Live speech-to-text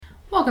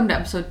Welcome to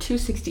episode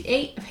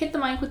 268 of Hit the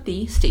Mic with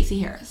the Stacey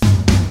Harris.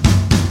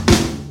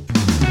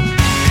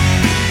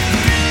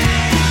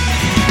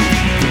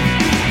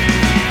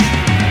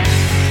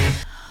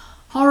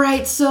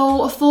 Alright,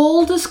 so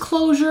full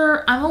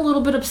disclosure, I'm a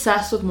little bit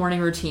obsessed with morning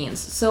routines.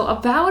 So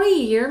about a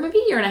year, maybe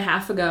a year and a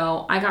half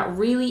ago, I got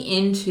really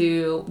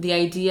into the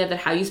idea that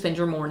how you spend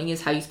your morning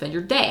is how you spend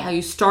your day. How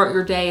you start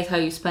your day is how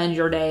you spend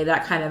your day,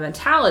 that kind of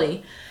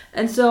mentality.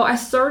 And so I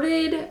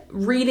started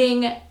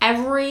reading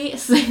every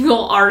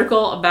single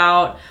article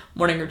about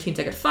morning routines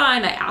I could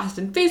find. I asked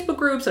in Facebook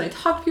groups and I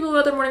talked to people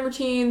about their morning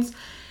routines.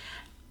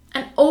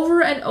 And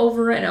over and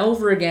over and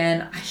over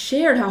again, I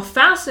shared how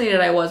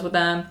fascinated I was with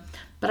them,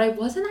 but I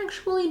wasn't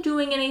actually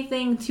doing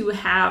anything to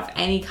have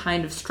any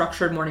kind of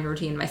structured morning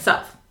routine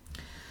myself.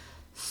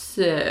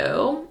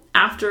 So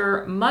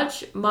after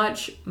much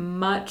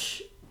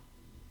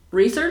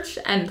research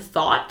and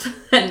thought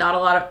and not a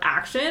lot of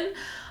action,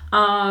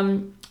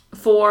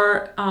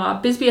 for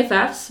Biz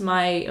BFFs,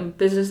 my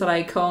business that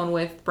I co-own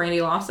with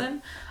Brandy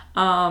Lawson,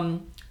 for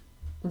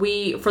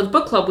the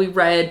book club, we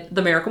read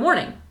The Miracle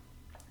Morning.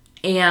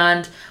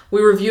 And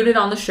we reviewed it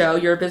on the show,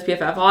 Your Biz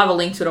BFF. I'll have a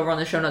link to it over on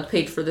the show notes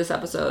page for this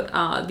episode,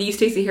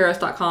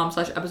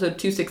 thestaceyharris.com/episode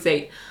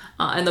 268.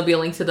 And there'll be a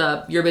link to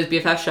the Your Biz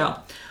BFF show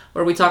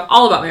where we talk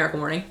all about Miracle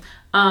Morning.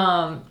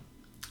 And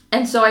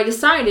so I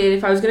decided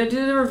if I was going to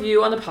do the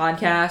review on the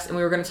podcast and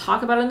we were going to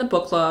talk about it in the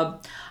book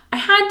club, I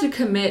had to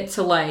commit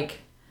to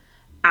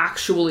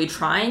actually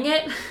trying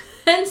it.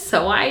 And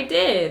so I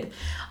did.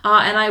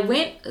 And I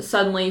went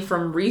suddenly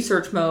from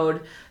research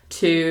mode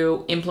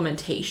to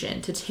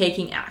implementation, to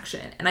taking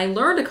action. And I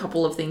learned a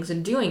couple of things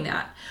in doing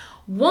that.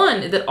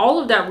 One, that all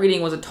of that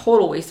reading was a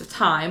total waste of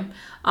time.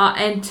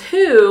 And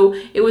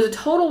two, it was a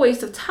total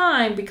waste of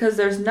time because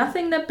there's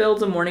nothing that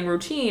builds a morning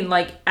routine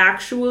like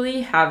actually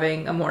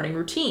having a morning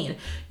routine.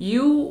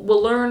 You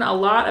will learn a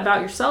lot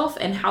about yourself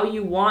and how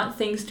you want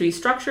things to be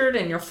structured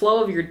and your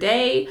flow of your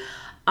day.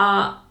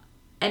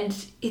 And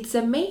it's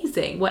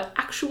amazing what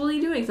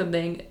actually doing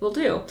something will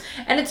do.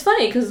 And it's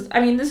funny because,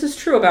 this is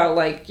true about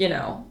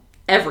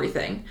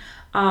everything.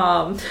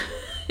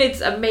 It's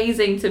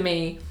amazing to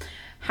me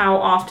how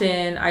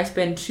often I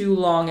spend too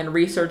long in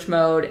research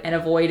mode and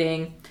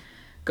avoiding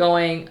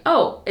going,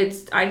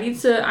 I need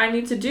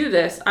to do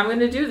this. I'm going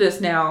to do this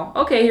now.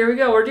 Okay, here we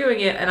go. We're doing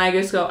it. And I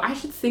just go, I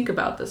should think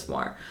about this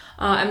more.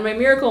 And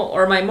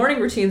my morning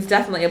routine is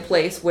definitely a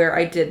place where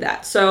I did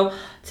that. So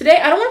today,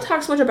 I don't want to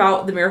talk so much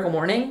about the Miracle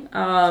Morning.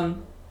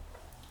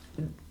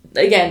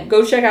 Again,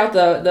 go check out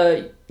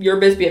the Your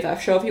Biz BFF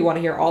show if you want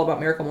to hear all about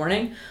Miracle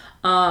Morning.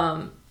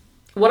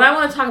 What I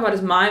want to talk about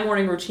is my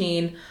morning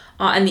routine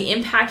and the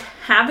impact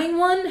having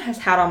one has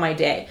had on my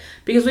day.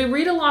 Because we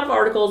read a lot of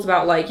articles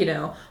about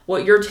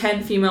what your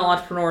 10 female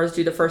entrepreneurs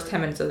do the first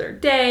 10 minutes of their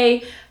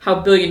day,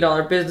 how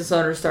billion-dollar business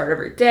owners start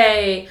every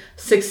day,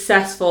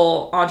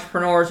 successful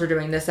entrepreneurs are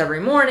doing this every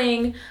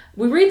morning.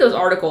 We read those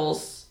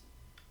articles,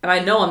 and I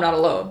know I'm not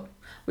alone.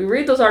 We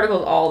read those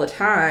articles all the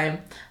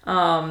time,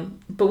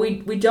 but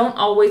we don't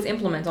always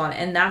implement on it,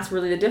 and that's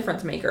really the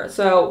difference maker.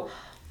 So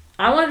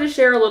I wanted to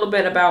share a little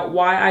bit about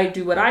why I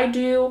do what I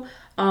do,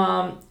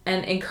 and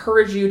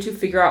encourage you to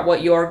figure out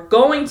what you're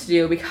going to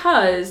do,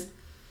 because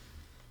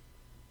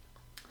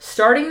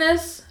starting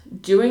this,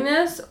 doing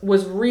this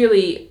was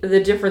really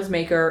the difference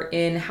maker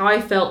in how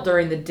I felt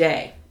during the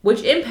day,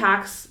 which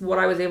impacts what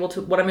I'm able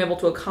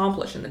to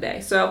accomplish in the day.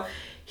 So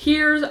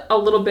here's a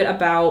little bit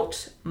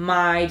about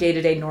my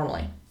day-to-day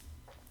normally.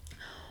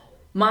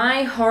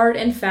 My hard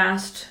and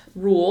fast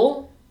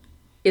rule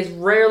is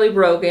rarely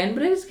broken,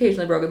 but it is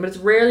occasionally broken, but it's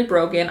rarely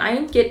broken.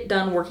 I get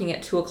done working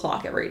at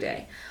 2:00 every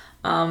day,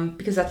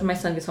 because that's when my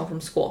son gets home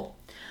from school.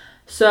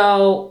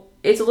 So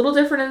it's a little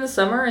different in the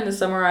summer. In the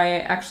summer, I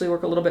actually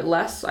work a little bit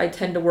less. I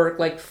tend to work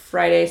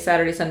Friday,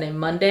 Saturday, Sunday,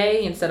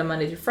 Monday instead of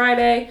Monday through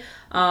Friday.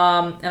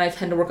 And I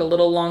tend to work a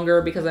little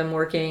longer because I'm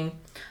working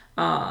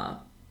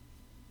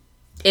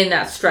in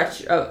that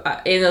stretch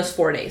in those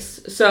 4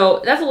 days.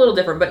 So that's a little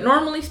different. But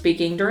normally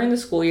speaking, during the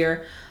school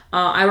year,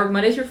 I work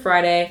Monday through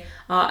Friday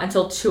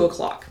until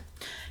 2:00.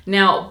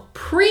 Now,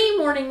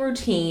 pre-morning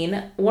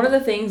routine, one of the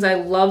things I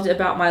loved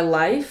about my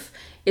life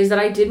is that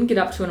I didn't get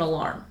up to an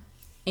alarm.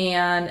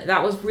 And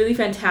that was really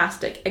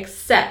fantastic,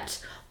 except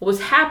what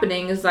was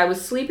happening is I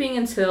was sleeping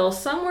until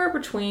somewhere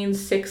between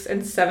 6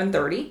 and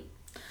 7:30.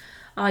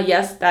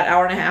 Yes, that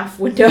hour and a half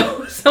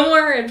window,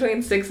 somewhere in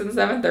between 6 and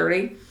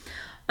 7:30.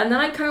 And then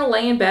I'd kind of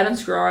lay in bed and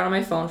scroll around on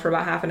my phone for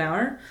about half an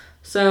hour.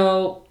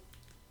 So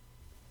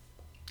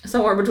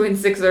somewhere between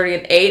 6:30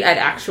 and 8, I'd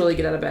actually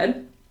get out of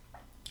bed.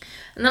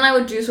 And then I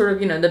would do sort of,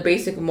 the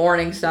basic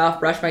morning stuff,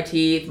 brush my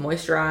teeth,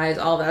 moisturize,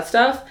 all that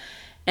stuff.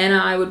 And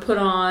I would put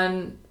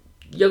on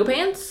yoga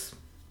pants,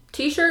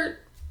 t-shirt,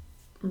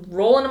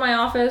 roll into my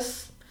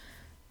office,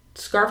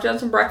 scarf down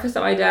some breakfast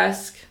at my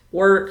desk,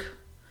 work,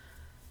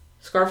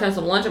 scarf down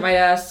some lunch at my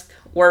desk,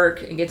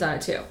 work, and get done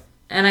at 2.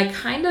 And I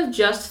kind of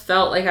just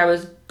felt like I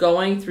was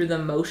going through the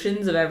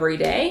motions of every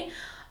day.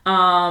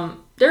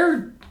 There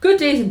are good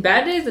days and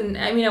bad days, and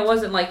it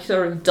wasn't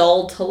sort of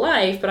dull to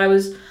life, but I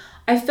was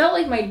I felt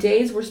like my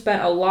days were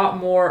spent a lot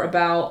more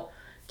about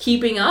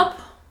keeping up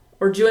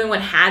or doing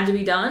what had to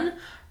be done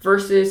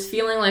versus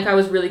feeling like I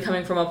was really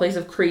coming from a place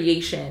of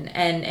creation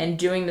and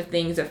doing the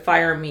things that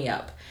fire me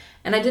up.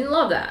 And I didn't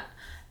love that.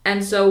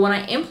 And so when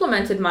I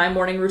implemented my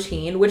morning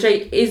routine, which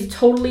is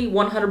totally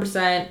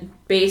 100%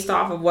 based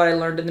off of what I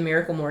learned in the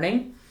Miracle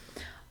Morning,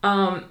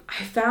 I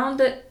found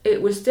that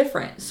it was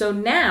different. So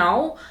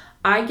now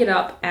I get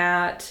up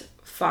at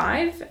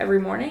 5 every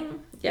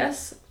morning.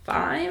 Yes,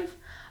 5.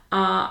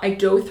 I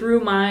go through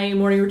my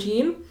morning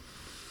routine.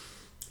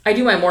 I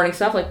do my morning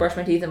stuff like brush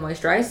my teeth and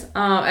moisturize.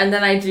 And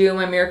then I do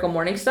my Miracle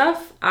Morning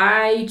stuff.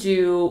 I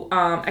do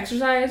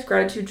exercise,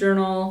 gratitude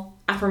journal,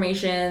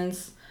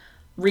 affirmations,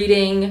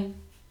 reading,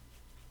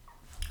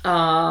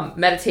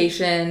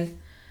 meditation.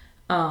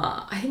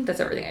 I think that's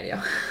everything I do.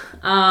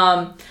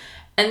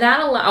 And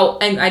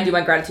I do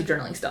my gratitude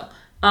journaling still.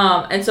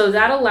 And so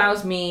that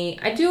allows me,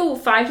 I do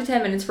 5 to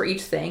 10 minutes for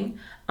each thing.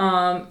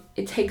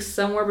 It takes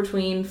somewhere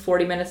between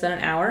 40 minutes and an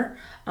hour.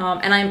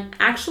 And I'm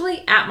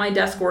actually at my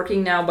desk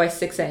working now by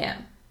 6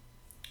 a.m.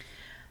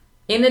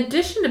 In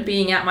addition to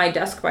being at my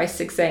desk by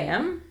 6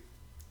 a.m.,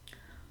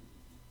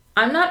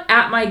 I'm not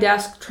at my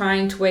desk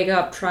trying to wake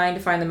up, trying to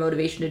find the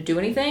motivation to do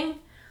anything.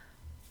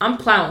 I'm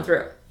plowing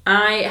through.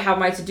 I have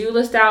my to-do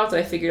list out that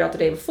I figured out the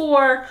day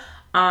before.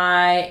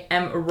 I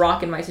am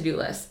rocking my to-do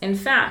list. In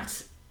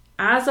fact,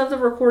 as of the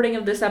recording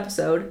of this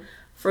episode,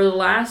 for the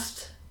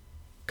last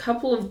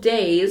couple of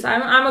days,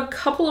 I'm a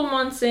couple of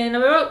months in,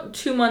 I'm about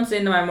 2 months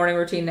into my morning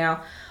routine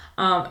now.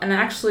 And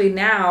actually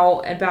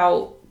now,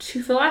 for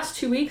the last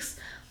 2 weeks,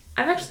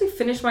 I've actually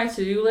finished my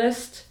to-do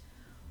list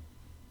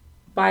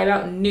by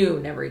about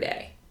noon every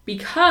day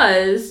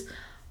because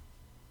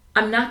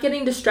I'm not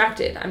getting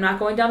distracted. I'm not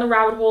going down the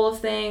rabbit hole of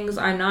things.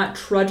 I'm not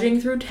trudging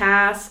through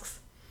tasks.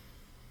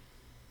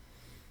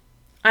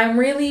 I'm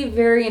really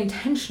very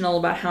intentional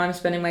about how I'm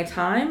spending my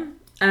time,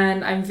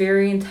 and I'm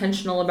very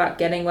intentional about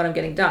getting what I'm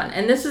getting done.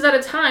 And this is at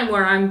a time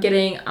where I'm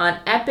getting an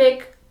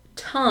epic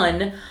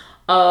ton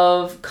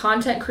of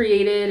content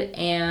created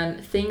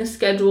and things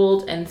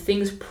scheduled and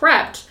things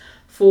prepped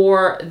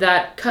for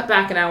that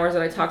cutback in hours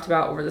that I talked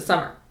about over the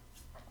summer.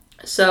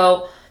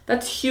 So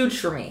that's huge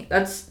for me.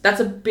 That's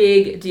a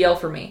big deal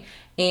for me.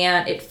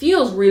 And it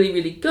feels really,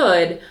 really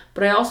good,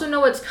 but I also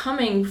know it's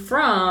coming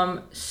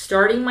from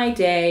starting my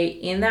day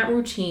in that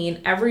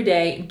routine every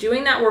day,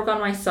 doing that work on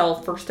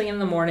myself first thing in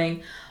the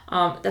morning.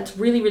 That's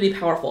really, really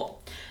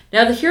powerful.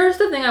 Now, here's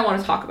the thing I want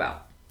to talk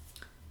about.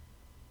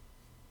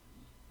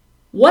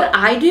 What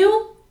I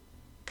do,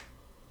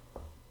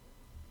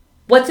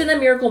 what's in the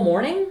Miracle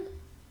Morning,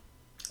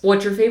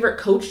 what your favorite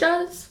coach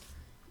does,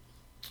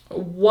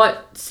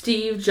 what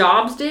Steve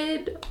Jobs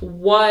did,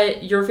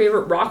 what your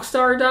favorite rock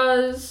star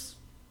does,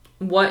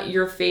 what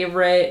your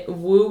favorite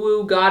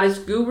woo-woo goddess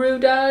guru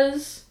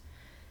does,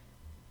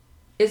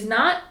 is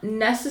not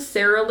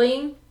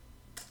necessarily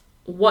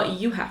what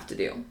you have to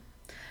do.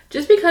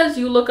 Just because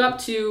you look up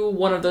to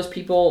one of those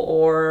people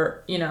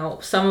or,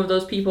 some of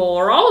those people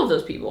or all of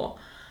those people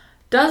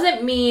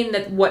doesn't mean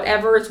that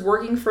whatever is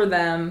working for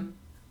them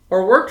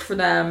or worked for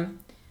them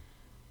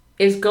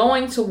is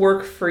going to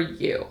work for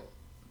you.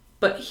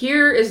 But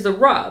here is the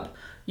rub.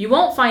 You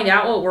won't find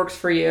out what works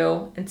for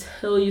you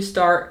until you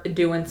start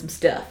doing some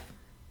stuff.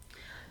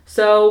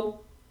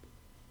 So,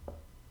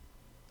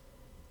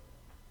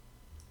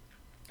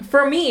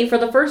 for me, for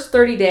the first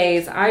 30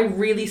 days, I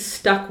really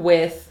stuck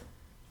with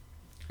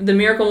the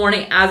Miracle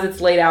Morning as it's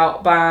laid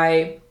out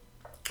by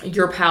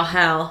your pal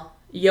Hal,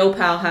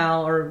 Pal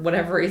Hal, or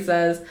whatever he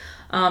says,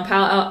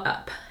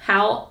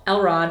 Hal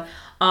Elrod,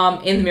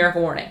 in the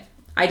Miracle Morning.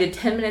 I did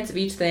 10 minutes of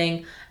each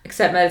thing,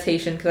 except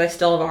meditation, because I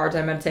still have a hard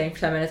time meditating for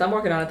 10 minutes. I'm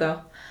working on it,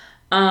 though.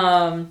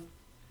 And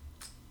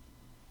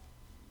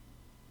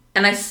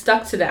I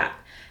stuck to that.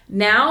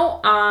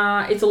 Now,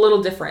 it's a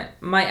little different.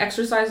 My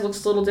exercise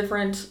looks a little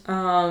different.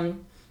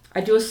 I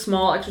do a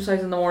small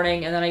exercise in the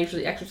morning, and then I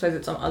usually exercise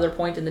at some other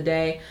point in the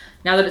day.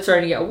 Now that it's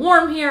starting to get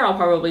warm here, I'll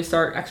probably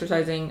start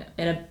exercising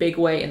in a big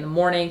way in the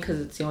morning,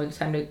 because it's the only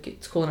time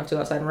it's cool enough to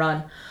go outside and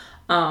run.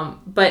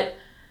 But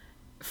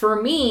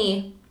for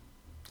me,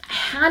 I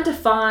had to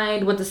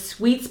find what the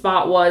sweet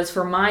spot was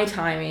for my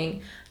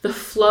timing. The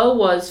flow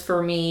was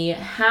for me,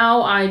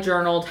 how I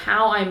journaled,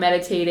 how I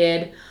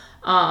meditated,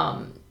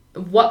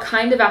 what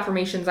kind of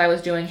affirmations I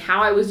was doing,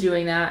 how I was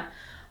doing that.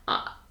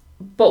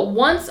 But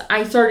once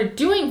I started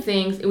doing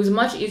things, it was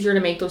much easier to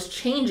make those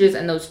changes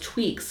and those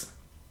tweaks.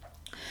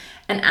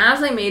 And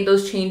as I made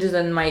those changes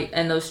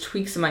and those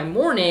tweaks in my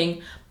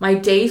morning, my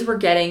days were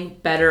getting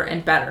better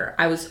and better.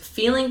 I was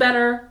feeling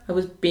better. I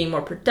was being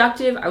more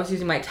productive. I was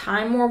using my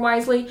time more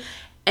wisely.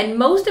 And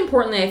most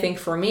importantly, I think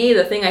for me,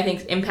 the thing I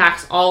think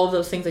impacts all of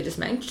those things I just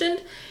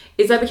mentioned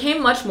is I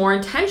became much more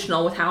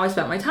intentional with how I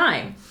spent my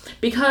time,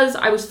 because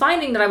I was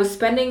finding that I was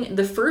spending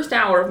the first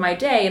hour of my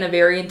day in a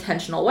very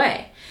intentional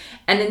way.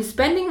 And in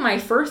spending my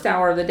first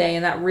hour of the day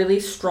in that really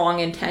strong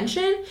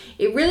intention,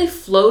 it really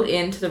flowed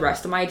into the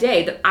rest of my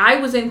day, that I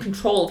was in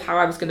control of how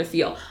I was going to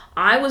feel.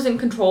 I was in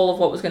control of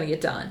what was going to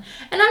get done.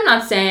 And I'm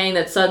not saying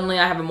that suddenly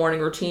I have a morning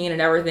routine and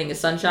everything is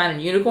sunshine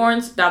and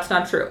unicorns. That's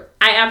not true.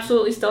 I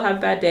absolutely still have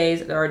bad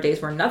days. There are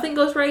days where nothing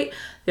goes right.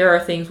 There are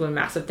things when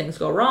massive things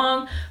go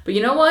wrong. But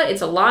you know what?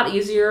 It's a lot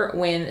easier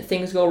when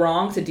things go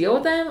wrong to deal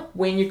with them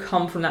when you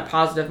come from that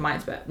positive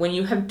mindset, when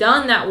you have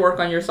done that work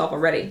on yourself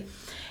already.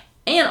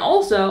 And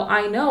also,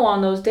 I know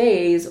on those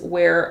days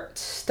where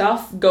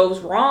stuff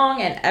goes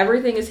wrong and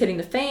everything is hitting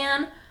the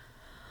fan,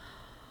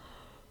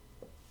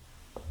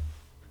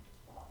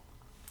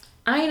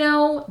 I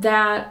know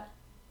that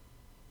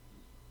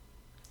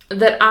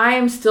I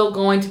am still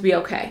going to be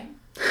okay.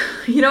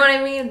 You know what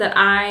I mean? That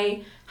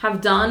I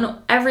have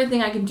done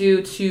everything I can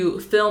do to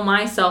fill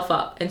myself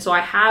up. And so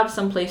I have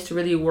some place to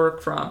really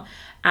work from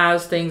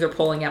as things are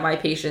pulling at my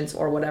patience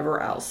or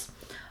whatever else.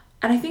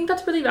 And I think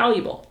that's really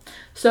valuable.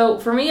 So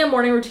for me, a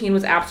morning routine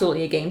was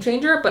absolutely a game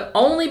changer, but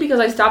only because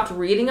I stopped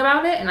reading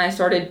about it and I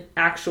started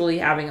actually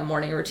having a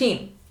morning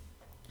routine.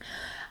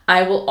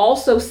 I will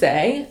also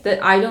say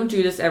that I don't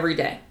do this every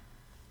day.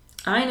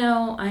 I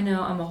know,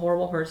 I'm a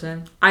horrible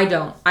person. I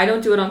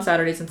don't do it on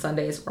Saturdays and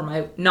Sundays or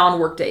my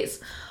non-work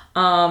days.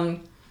 I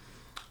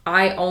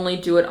only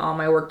do it on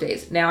my work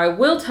days. Now, I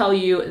will tell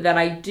you that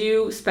I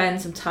do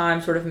spend some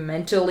time sort of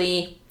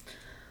mentally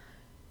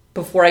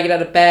before I get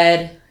out of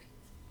bed.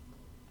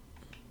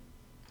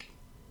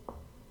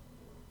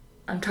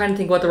 I'm trying to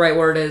think what the right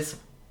word is.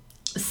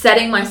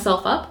 Setting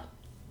myself up.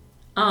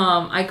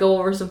 I go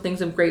over some things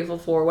I'm grateful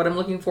for, what I'm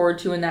looking forward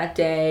to in that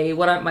day,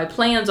 what my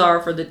plans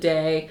are for the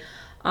day.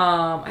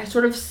 I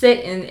sort of sit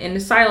in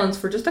silence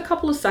for just a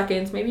couple of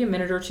seconds, maybe a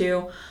minute or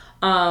two.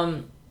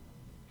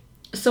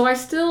 So I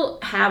still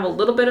have a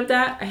little bit of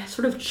that. I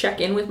sort of check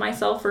in with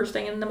myself first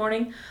thing in the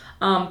morning.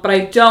 But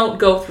I don't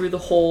go through the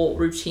whole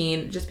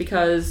routine just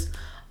because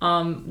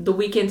the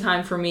weekend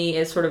time for me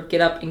is sort of get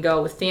up and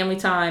go with family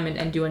time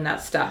and doing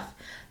that stuff.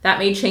 That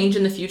may change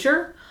in the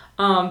future.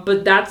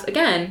 But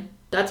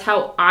that's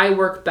how I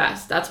work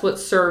best. That's what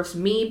serves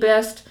me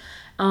best.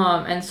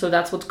 And so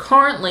that's what's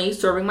currently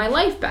serving my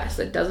life best.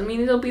 It doesn't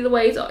mean it'll be the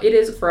way it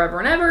is forever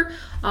and ever.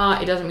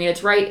 It doesn't mean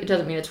it's right. It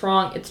doesn't mean it's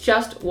wrong. It's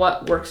just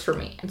what works for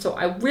me. And so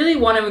I really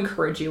want to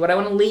encourage you. What I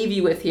want to leave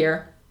you with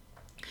here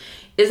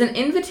is an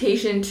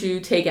invitation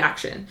to take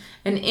action,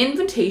 an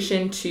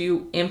invitation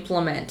to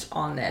implement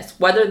on this,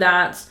 whether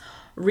that's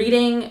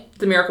reading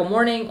The Miracle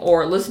Morning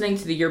or listening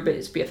to the Your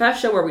Biz BFF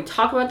show where we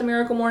talk about The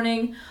Miracle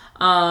Morning,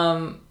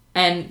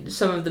 and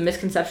some of the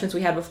misconceptions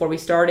we had before we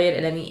started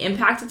and any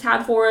impact it's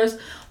had for us,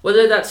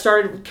 whether that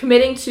started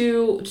committing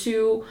to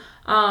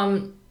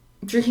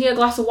drinking a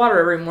glass of water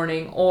every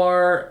morning,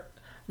 or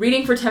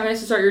reading for 10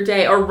 minutes to start your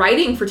day, or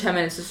writing for 10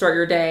 minutes to start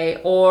your day,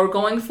 or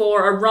going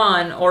for a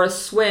run or a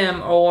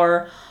swim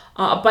or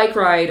a bike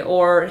ride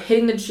or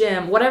hitting the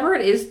gym, whatever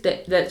it is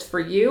that's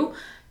for you.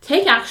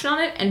 Take action on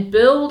it and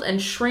build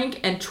and shrink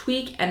and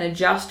tweak and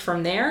adjust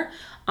from there.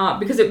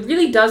 Because it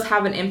really does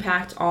have an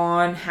impact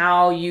on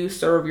how you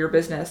serve your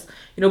business.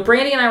 You know,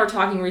 Brandy and I were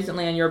talking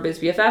recently on Your Biz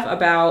BFF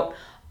about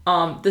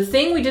the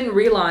thing we didn't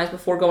realize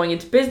before going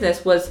into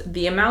business was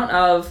the amount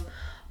of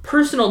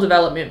personal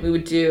development we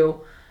would do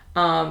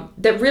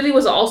that really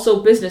was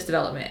also business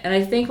development. And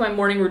I think my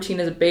morning routine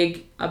is a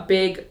big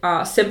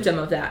symptom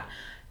of that,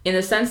 in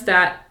the sense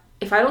that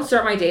if I don't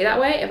start my day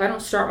that way, if I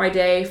don't start my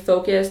day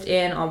focused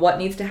in on what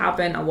needs to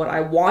happen, on what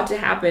I want to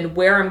happen,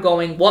 where I'm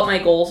going, what my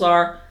goals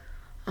are,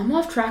 I'm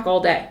off track all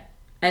day.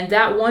 And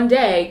that one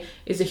day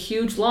is a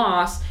huge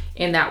loss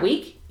in that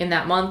week, in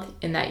that month,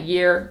 in that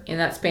year, in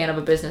that span of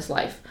a business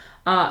life.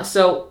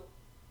 So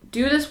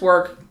do this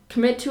work,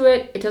 commit to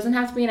it. It doesn't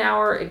have to be an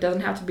hour. It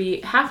doesn't have to be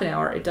half an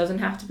hour. It doesn't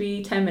have to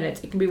be 10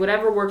 minutes. It can be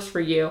whatever works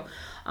for you.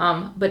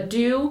 But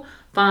do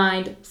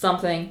find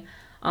something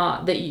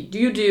that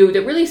you do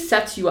that really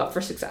sets you up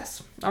for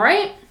success. All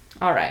right?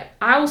 All right.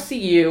 I will see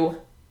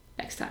you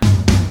next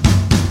time.